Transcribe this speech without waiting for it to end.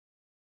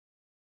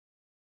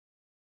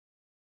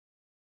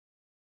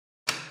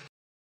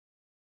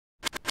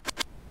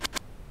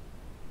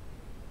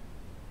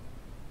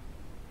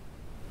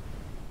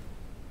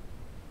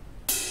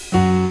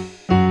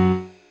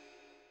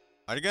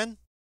Again,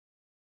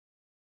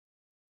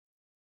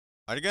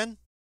 again,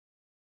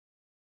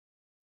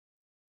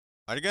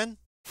 again,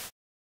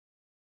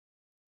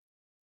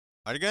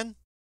 again,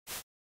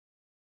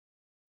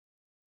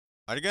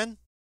 again,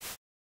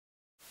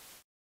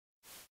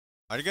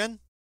 again,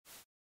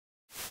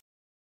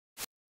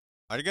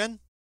 again,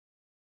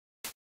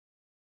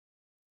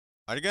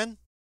 again.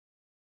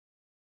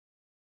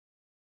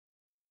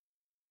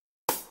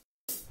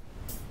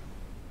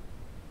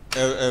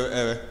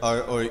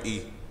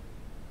 R-O-E.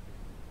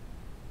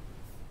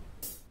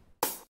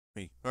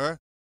 Me, her,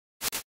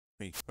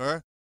 me,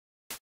 her.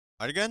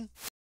 Again.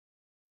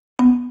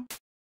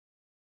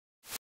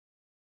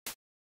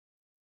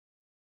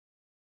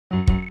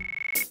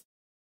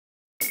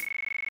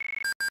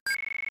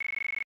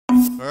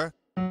 Her.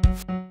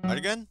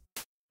 Again.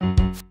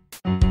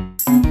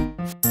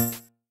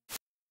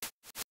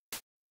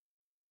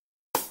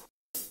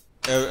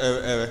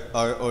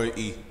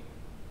 R-O-E.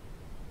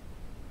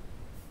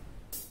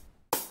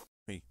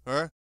 Me,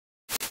 her.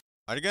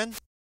 Again.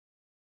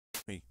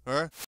 Me,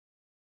 her.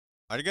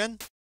 Again.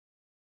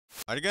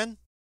 Again.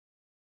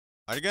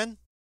 Again.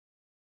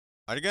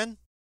 Again.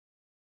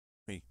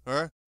 Me,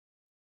 her.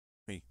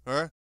 Me,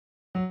 her.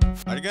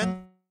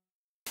 Again.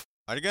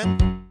 Again.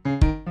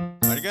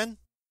 Again.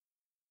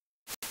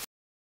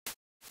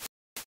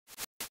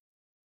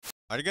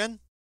 Again.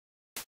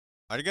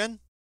 Again.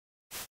 Again.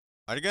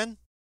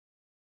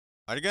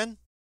 Again.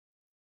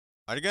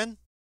 Again.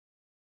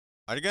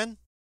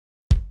 Again.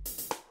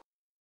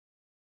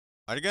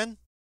 Again.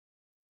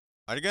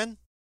 Again.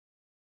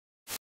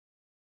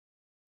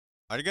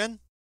 Again.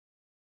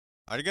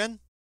 Again.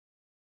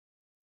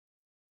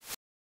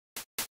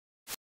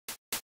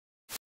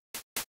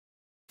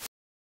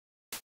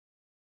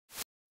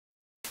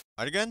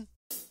 Again.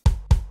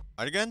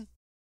 Again.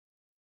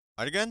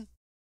 Again.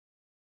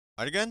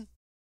 Again.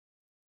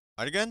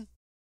 Again.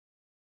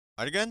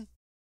 Again.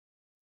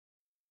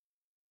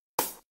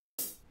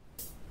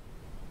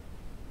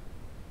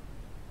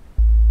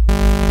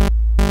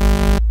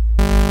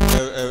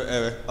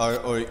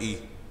 R-O-E.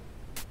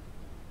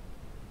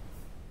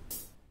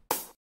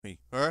 Me,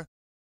 her.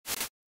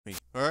 Me,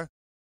 her.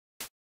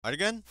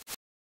 Again.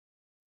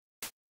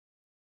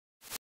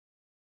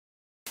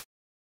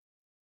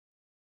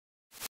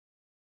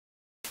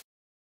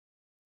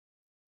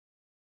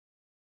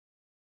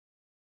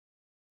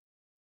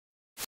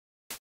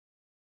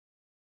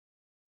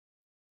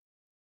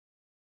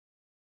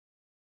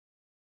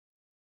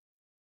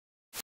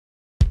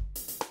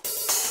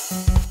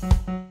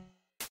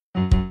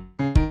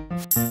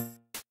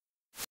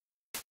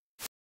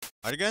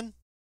 Again.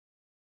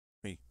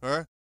 Me,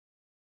 her.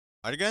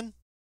 Again.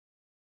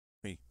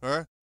 Me,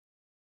 her.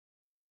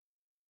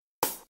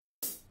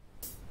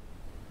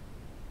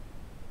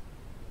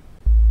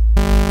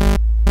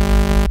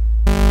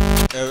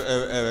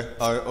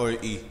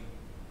 R-O-E.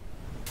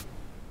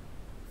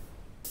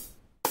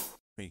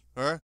 Me,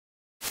 her.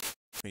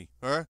 Me,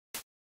 her.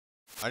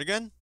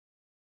 Again.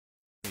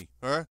 Me,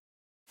 her.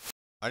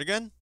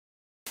 Again.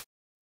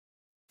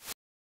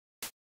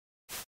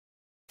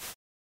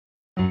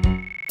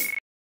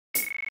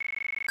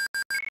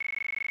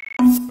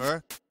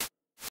 Her.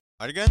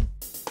 Again.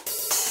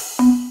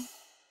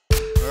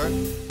 Her.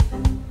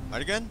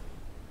 Again.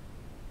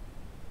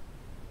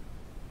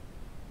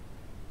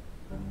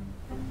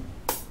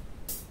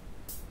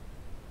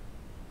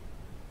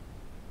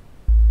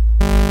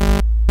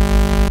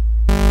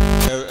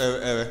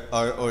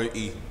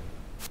 R-O-E.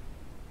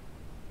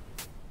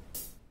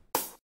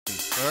 Me,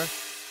 her.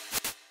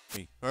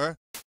 Me, her.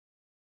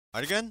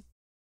 Again.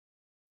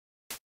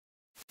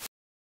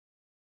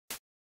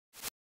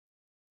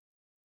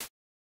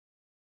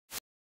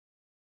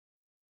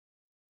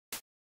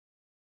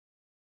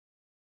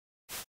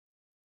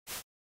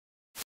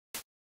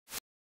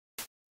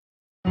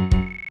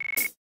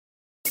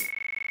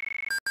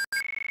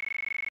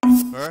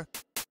 Her.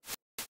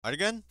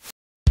 Again.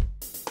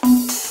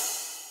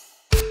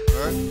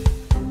 Her.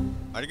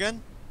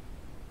 Again.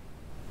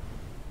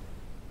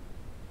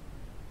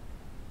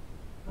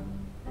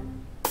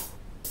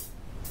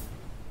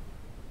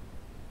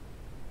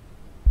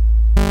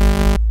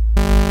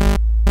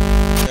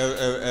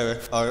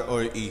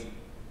 R-O-E.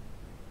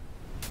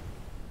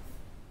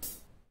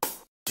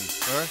 Me,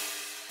 her.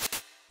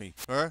 Me,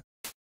 her.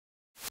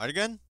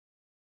 Again.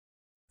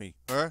 Me,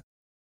 her.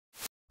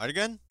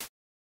 Again.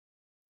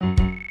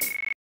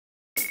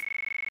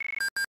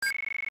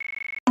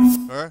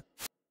 Her.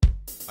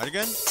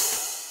 Again.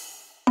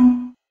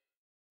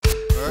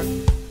 Her.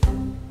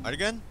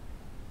 Again.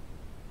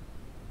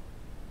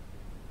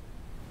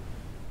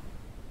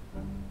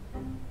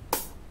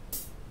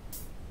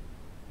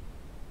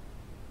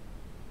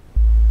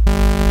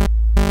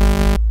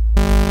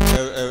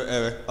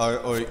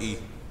 R-O-E.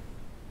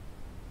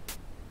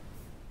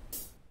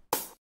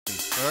 Me,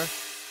 her.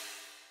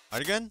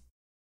 Again.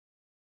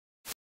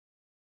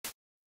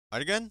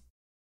 Again.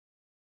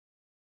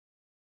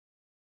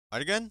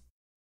 Again.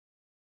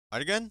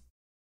 Again.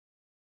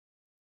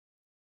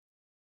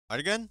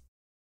 Again.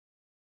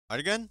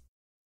 Again.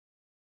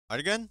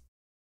 Again.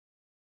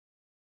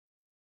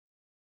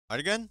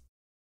 Again.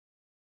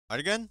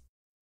 Again.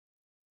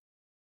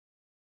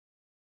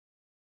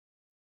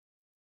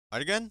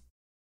 Again.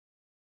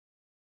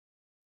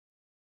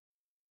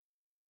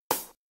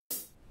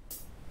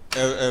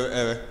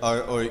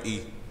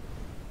 R-O-E.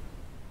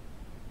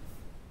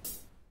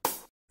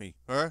 Me,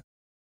 her.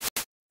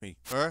 Me,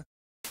 her.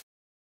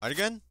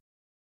 Again.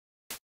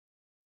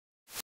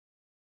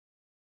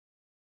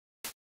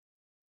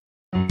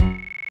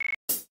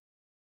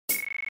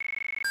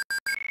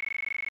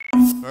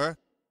 Her.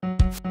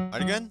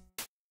 Again.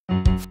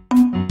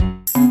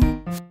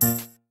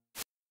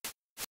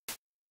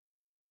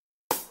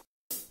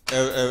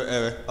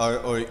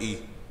 R-O-E.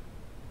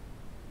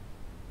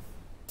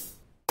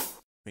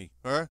 Me,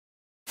 her.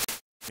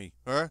 Me,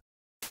 her.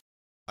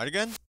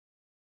 Again.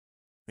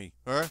 Me,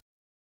 her.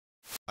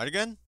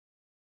 Again.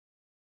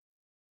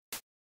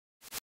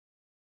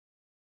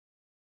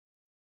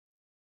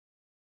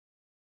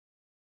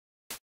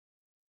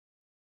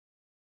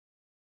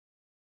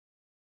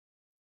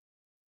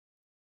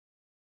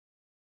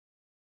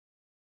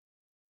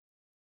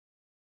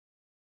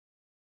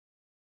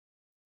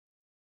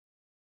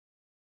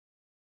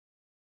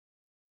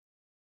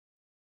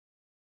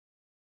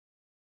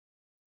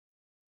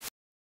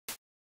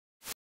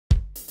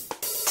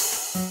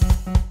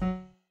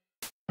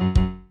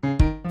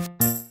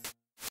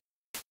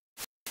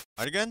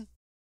 Again.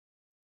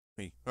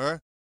 Me,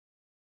 her.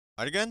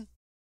 Again.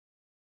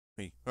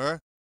 Me, her.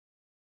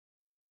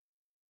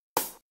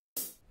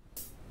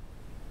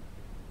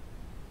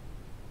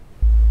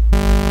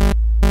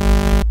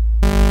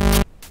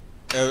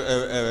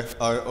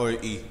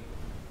 R-O-E.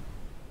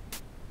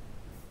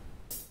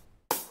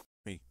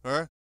 Me,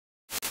 her.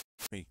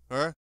 Me,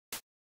 her.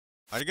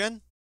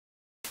 Again.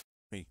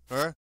 Me,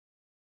 her.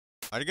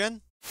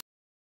 Again.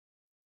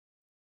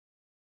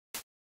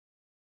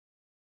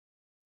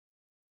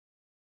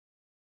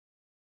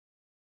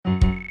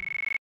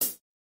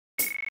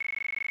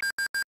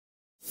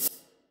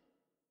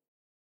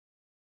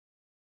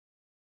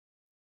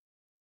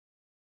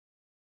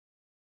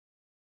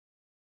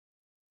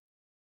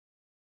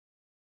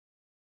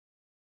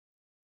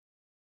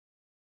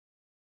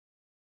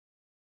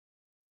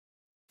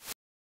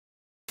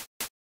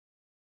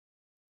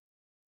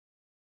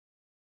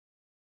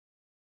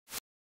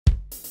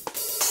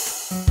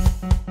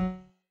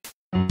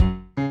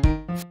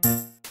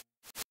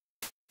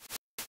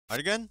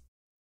 Again.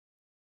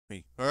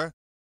 Me, her.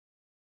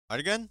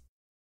 Again.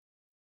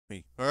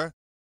 Me, her.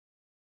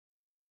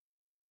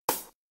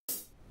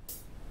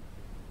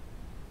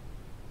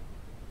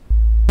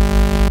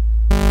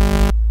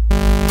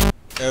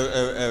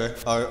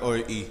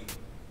 R-O-E.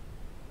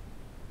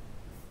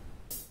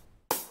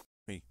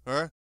 Me,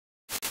 her.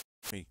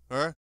 Me,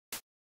 her.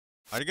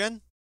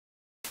 Again.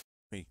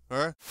 Me,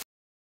 her.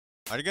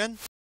 Again.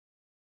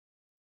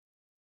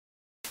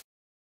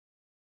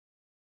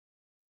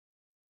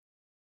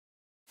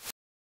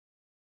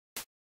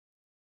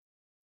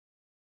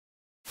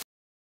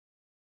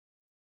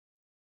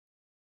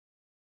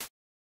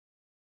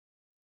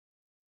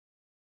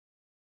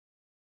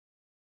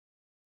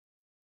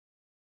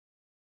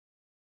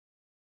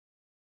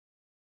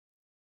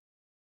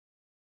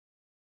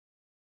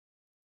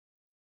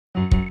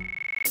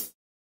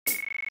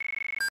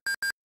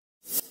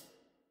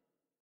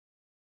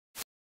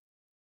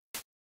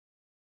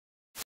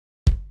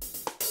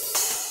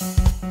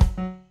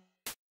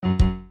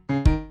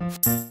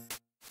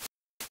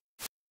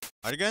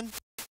 Again.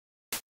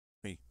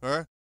 Me,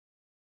 her.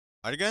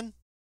 Again.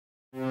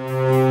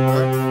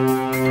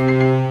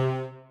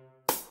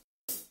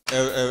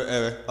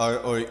 Her.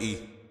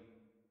 R-O-E.